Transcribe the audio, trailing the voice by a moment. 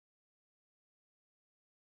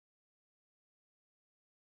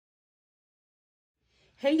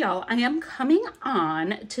Hey y'all, I am coming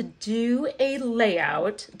on to do a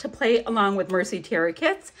layout to play along with Mercy Tiara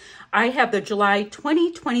kits. I have the July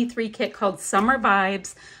 2023 kit called Summer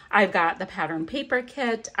Vibes. I've got the pattern paper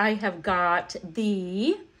kit. I have got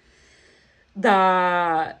the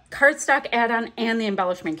cardstock add-on and the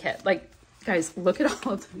embellishment kit. Like, guys, look at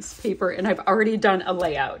all of this paper, and I've already done a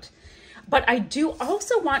layout. But I do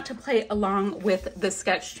also want to play along with the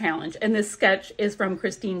sketch challenge. And this sketch is from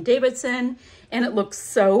Christine Davidson, and it looks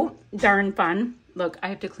so darn fun. Look, I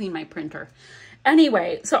have to clean my printer.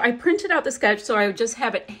 Anyway, so I printed out the sketch, so I would just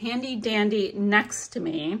have it handy dandy next to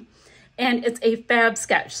me. And it's a fab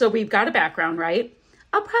sketch. So we've got a background, right?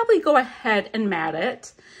 I'll probably go ahead and mat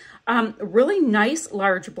it. Really nice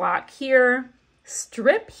large block here,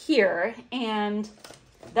 strip here, and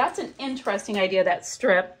that's an interesting idea, that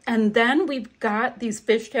strip. And then we've got these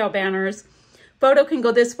fishtail banners. Photo can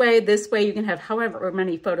go this way. This way you can have however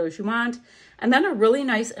many photos you want. And then a really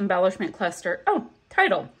nice embellishment cluster. Oh,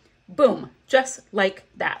 title. Boom. Just like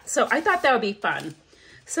that. So I thought that would be fun.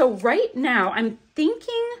 So right now I'm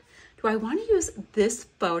thinking, do I want to use this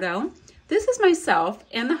photo? This is myself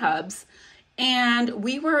and the hubs. And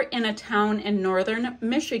we were in a town in northern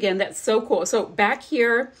Michigan. That's so cool. So back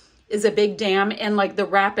here is a big dam, and like the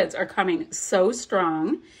rapids are coming so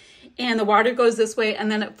strong, and the water goes this way and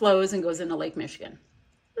then it flows and goes into Lake Michigan.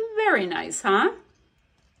 Very nice, huh?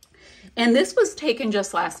 And this was taken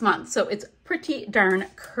just last month, so it's pretty darn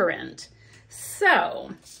current.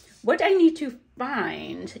 So what I need to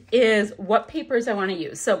find is what papers I want to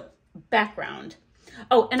use. So background.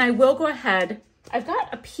 Oh, and I will go ahead. I've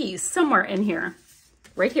got a piece somewhere in here,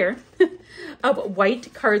 right here, of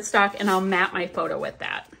white cardstock, and I'll map my photo with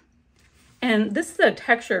that. And this is a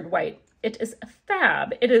textured white. It is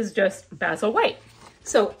fab. It is just basil white.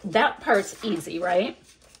 So that part's easy, right?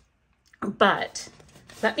 But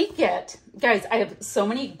let me get, guys, I have so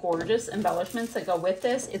many gorgeous embellishments that go with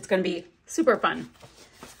this. It's going to be super fun.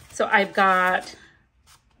 So I've got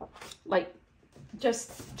like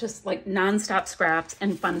just like nonstop scraps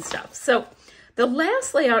and fun stuff. So the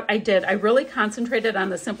last layout I did, I really concentrated on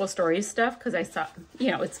the simple stories stuff because I thought, you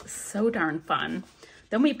know, it's so darn fun.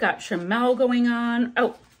 Then we've got Chamel going on.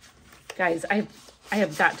 Oh, guys, I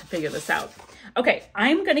have got to figure this out. Okay,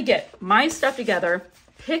 I'm going to get my stuff together,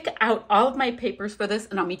 pick out all of my papers for this,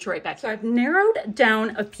 and I'll meet you right back. So I've narrowed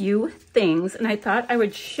down a few things, and I thought I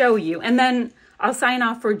would show you. And then I'll sign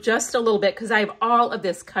off for just a little bit because I have all of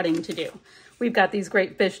this cutting to do. We've got these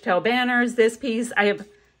great fishtail banners, this piece. I have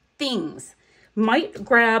things. Might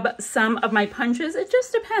grab some of my punches. It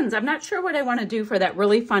just depends. I'm not sure what I want to do for that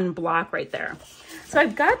really fun block right there. So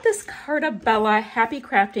I've got this Carta Bella Happy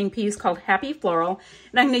Crafting piece called Happy Floral,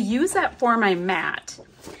 and I'm going to use that for my mat.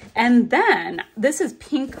 And then this is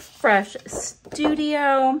Pink Fresh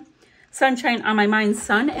Studio, Sunshine on My Mind,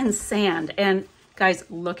 Sun and Sand. And guys,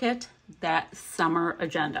 look at that summer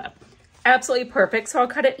agenda. Absolutely perfect. So I'll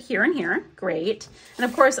cut it here and here. Great. And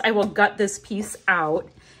of course, I will gut this piece out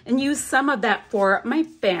and use some of that for my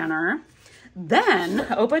banner. Then,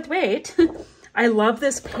 oh, but wait. I love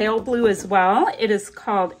this pale blue as well. It is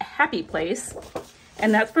called Happy Place,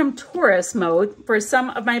 and that's from Tourist Mode for some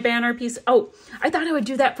of my banner piece. Oh, I thought I would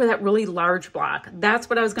do that for that really large block. That's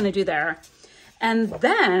what I was going to do there. And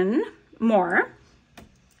then more,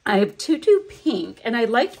 I have Tutu Pink, and I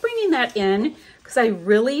liked bringing that in because I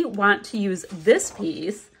really want to use this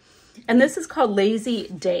piece, and this is called Lazy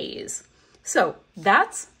Days. So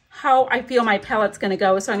that's how I feel my palette's going to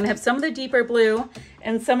go. So I'm going to have some of the deeper blue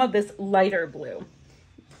and some of this lighter blue.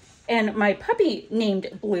 And my puppy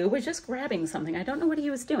named Blue was just grabbing something. I don't know what he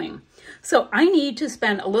was doing. So I need to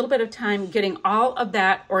spend a little bit of time getting all of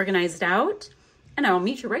that organized out, and I'll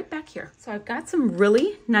meet you right back here. So I've got some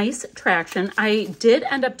really nice traction. I did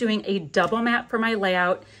end up doing a double mat for my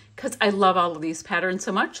layout because I love all of these patterns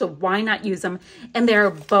so much. So why not use them? And they're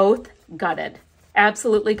both gutted,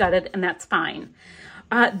 absolutely gutted, and that's fine.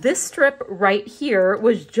 This strip right here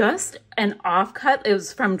was just an offcut. It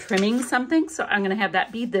was from trimming something. So I'm going to have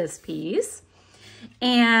that be this piece.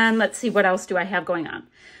 And let's see, what else do I have going on?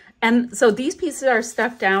 And so these pieces are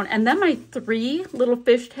stuck down. And then my 3 little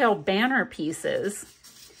fishtail banner pieces,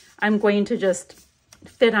 I'm going to just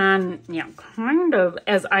fit on, you know, kind of,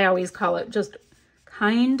 as I always call it, just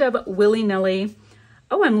kind of willy-nilly.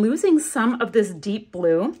 Oh, I'm losing some of this deep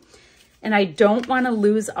blue. And I don't want to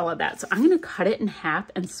lose all of that. So I'm going to cut it in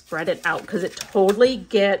half and spread it out because it totally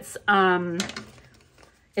gets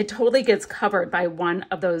covered by one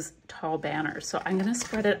of those tall banners. So I'm going to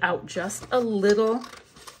spread it out just a little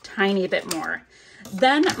tiny bit more.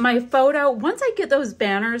 Then my photo, once I get those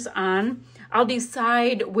banners on, I'll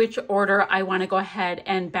decide which order I want to go ahead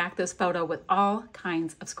and back this photo with all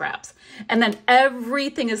kinds of scraps. And then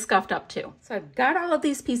everything is scuffed up too. So I've got all of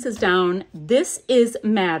these pieces down. This is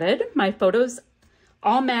matted. My photo's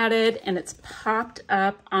all matted and it's popped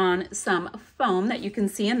up on some foam that you can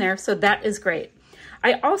see in there. So that is great.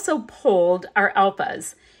 I also pulled our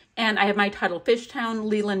alphas and I have my title Fishtown,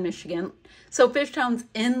 Leland, Michigan. So Fishtown's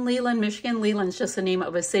in Leland, Michigan. Leland's just the name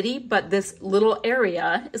of a city, but this little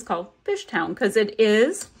area is called Fishtown because it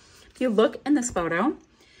is, if you look in this photo,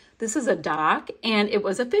 this is a dock and it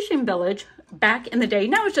was a fishing village back in the day.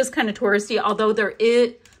 Now it's just kind of touristy, although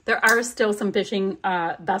there are still some fishing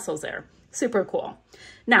vessels there. Super cool.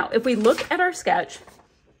 Now, if we look at our sketch,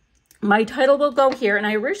 my title will go here, and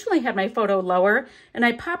I originally had my photo lower, and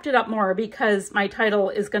I popped it up more because my title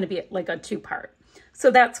is going to be like a two-part. So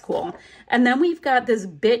that's cool. And then we've got this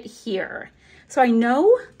bit here. So I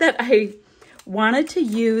know that I wanted to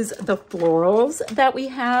use the florals that we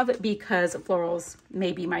have because florals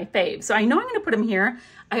may be my fave. So I know I'm going to put them here.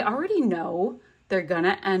 I already know they're going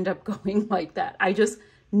to end up going like that. I just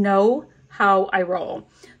know how I roll.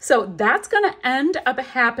 So that's going to end up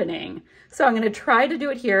happening. So I'm going to try to do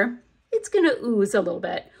it here. It's going to ooze a little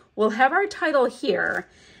bit. We'll have our title here.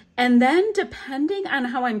 And then depending on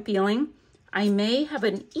how I'm feeling, I may have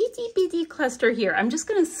an itty bitty cluster here. I'm just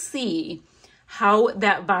going to see how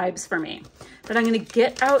that vibes for me. But I'm going to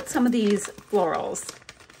get out some of these florals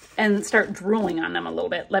and start drooling on them a little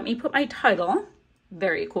bit. Let me put my title,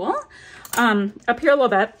 very cool, up here a little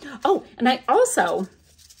bit. Oh, and I also,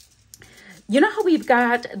 you know how we've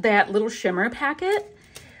got that little shimmer packet?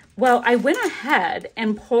 Well, I went ahead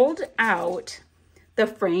and pulled out the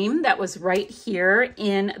frame that was right here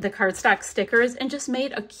in the cardstock stickers and just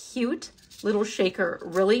made a cute little shaker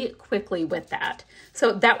really quickly with that.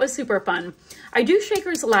 So that was super fun. I do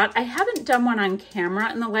shakers a lot. I haven't done one on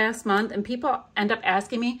camera in the last month and people end up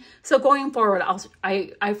asking me. So going forward,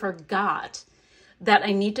 I forgot that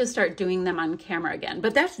I need to start doing them on camera again.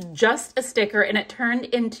 But that's just a sticker and it turned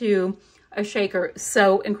into a shaker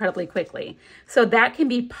so incredibly quickly. So that can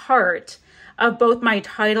be part of both my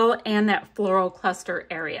title and that floral cluster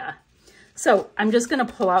area. So I'm just gonna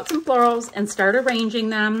pull out some florals and start arranging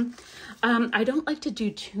them. I don't like to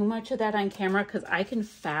do too much of that on camera because I can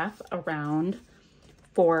faff around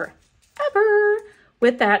forever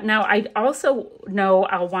with that. Now I also know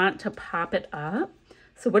I'll want to pop it up.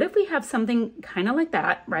 So what if we have something kind of like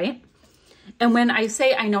that, right? And when I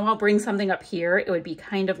say I know I'll bring something up here, it would be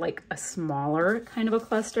kind of like a smaller kind of a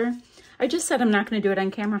cluster. I just said I'm not going to do it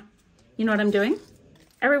on camera. You know what I'm doing,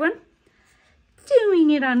 everyone?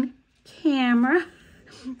 Doing it on camera.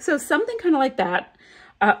 So something kind of like that.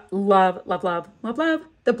 Love, love, love, love, love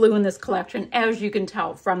the blue in this collection, as you can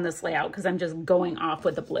tell from this layout, because I'm just going off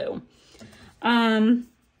with the blue.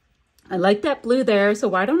 I like that blue there, so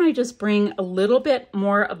why don't I just bring a little bit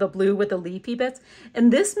more of the blue with the leafy bits?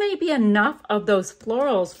 And this may be enough of those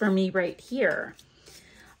florals for me right here.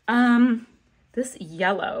 This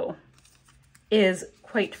yellow is,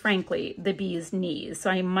 quite frankly, the bee's knees.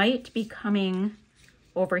 So I might be coming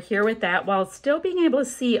over here with that while still being able to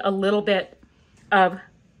see a little bit of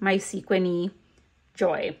my sequiny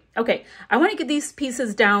joy. Okay, I want to get these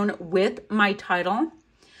pieces down with my title,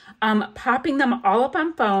 popping them all up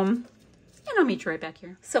on foam. And I'll meet you right back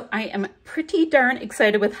here. So I am pretty darn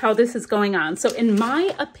excited with how this is going on. So in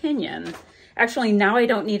my opinion, actually now I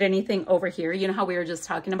don't need anything over here. You know how we were just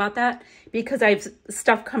talking about that? Because I have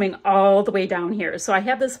stuff coming all the way down here. So I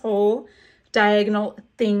have this whole diagonal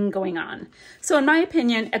thing going on. So in my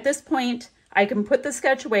opinion, at this point, I can put the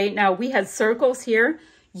sketch away. Now we had circles here.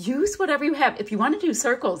 Use whatever you have. If you want to do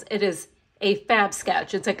circles, it is a fab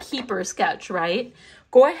sketch. It's a keeper sketch, right?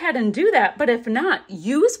 Go ahead and do that. But if not,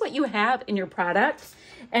 use what you have in your product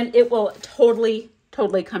and it will totally,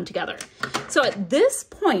 totally come together. So at this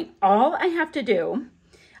point, all I have to do,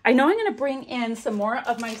 I know I'm going to bring in some more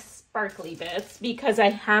of my sparkly bits because I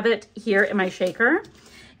have it here in my shaker.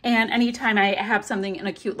 And anytime I have something in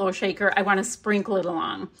a cute little shaker, I want to sprinkle it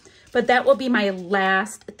along. But that will be my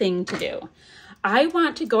last thing to do. I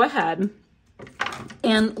want to go ahead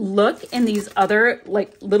and look in these other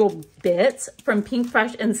like little bits from Pink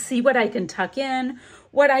Fresh and see what I can tuck in,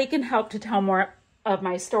 what I can help to tell more of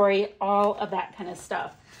my story, all of that kind of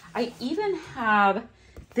stuff. I even have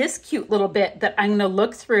this cute little bit that I'm going to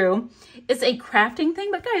look through. It's a crafting thing,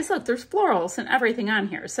 but guys, look, there's florals and everything on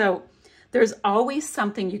here. So there's always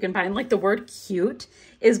something you can find. Like the word cute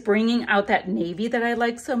is bringing out that navy that I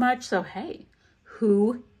like so much. So hey,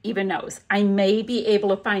 who even knows? I may be able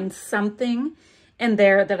to find something in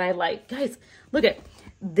there that I like. Guys, look at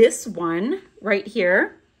this one right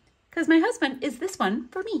here, because my husband is this one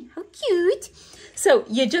for me. How cute. So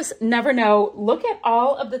you just never know. Look at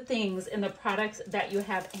all of the things in the products that you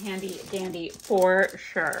have handy dandy for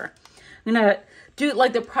sure. I'm going to do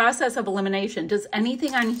like the process of elimination. Does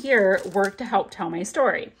anything on here work to help tell my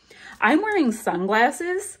story? I'm wearing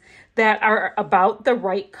sunglasses that are about the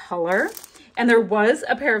right color. And there was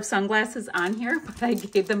a pair of sunglasses on here, but I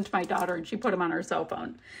gave them to my daughter and she put them on her cell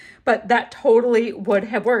phone. But that totally would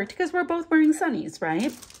have worked because we're both wearing sunnies,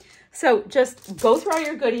 right? So just go through all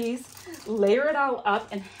your goodies, layer it all up,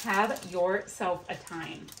 and have yourself a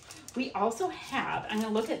time. We also have, I'm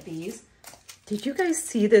gonna look at these. Did you guys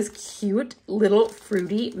see this cute little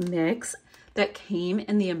fruity mix that came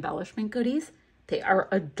in the embellishment goodies? They are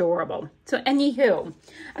adorable. So anywho,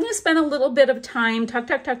 I'm gonna spend a little bit of time,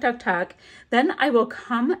 tuck. Then I will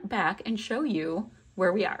come back and show you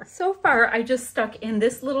where we are. So far, I just stuck in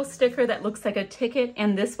this little sticker that looks like a ticket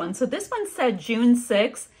and this one. So this one said June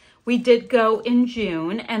 6th. We did go in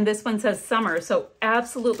June, and this one says summer. So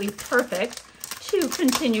absolutely perfect to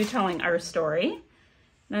continue telling our story.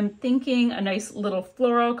 And I'm thinking a nice little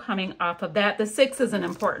floral coming off of that. The 6th isn't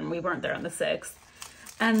important. We weren't there on the 6th.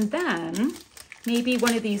 And then maybe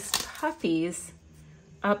one of these puffies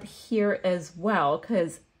up here as well,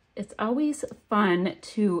 because it's always fun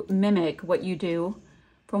to mimic what you do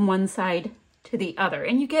from one side to the other.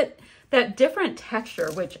 And you get that different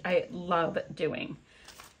texture, which I love doing.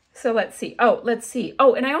 So let's see.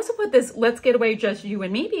 Oh, and I also put this Let's Get Away Just You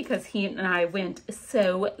and Me because he and I went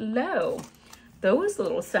so low. Those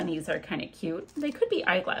little sunnies are kind of cute. They could be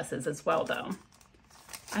eyeglasses as well, though.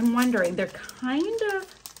 I'm wondering, they're kind of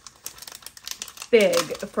big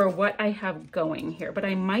for what I have going here, but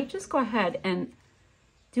I might just go ahead and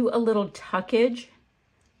do a little tuckage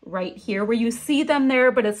right here where you see them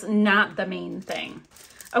there, but it's not the main thing.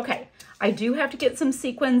 Okay, I do have to get some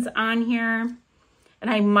sequins on here, and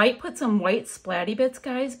I might put some white splatty bits,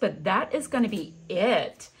 guys, but that is going to be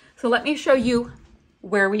it. So let me show you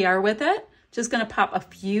where we are with it. Just going to pop a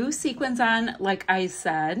few sequins on, like I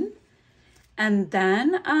said, and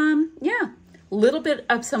then, yeah, a little bit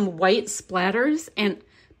of some white splatters, and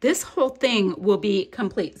this whole thing will be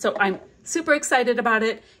complete. So I'm super excited about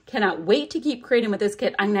it. Cannot wait to keep creating with this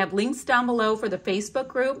kit. I'm gonna have links down below for the Facebook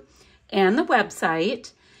group and the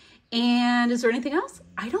website. And is there anything else?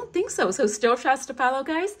 I don't think so. So still shots to follow,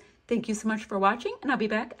 guys. Thank you so much for watching, and I'll be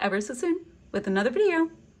back ever so soon with another video.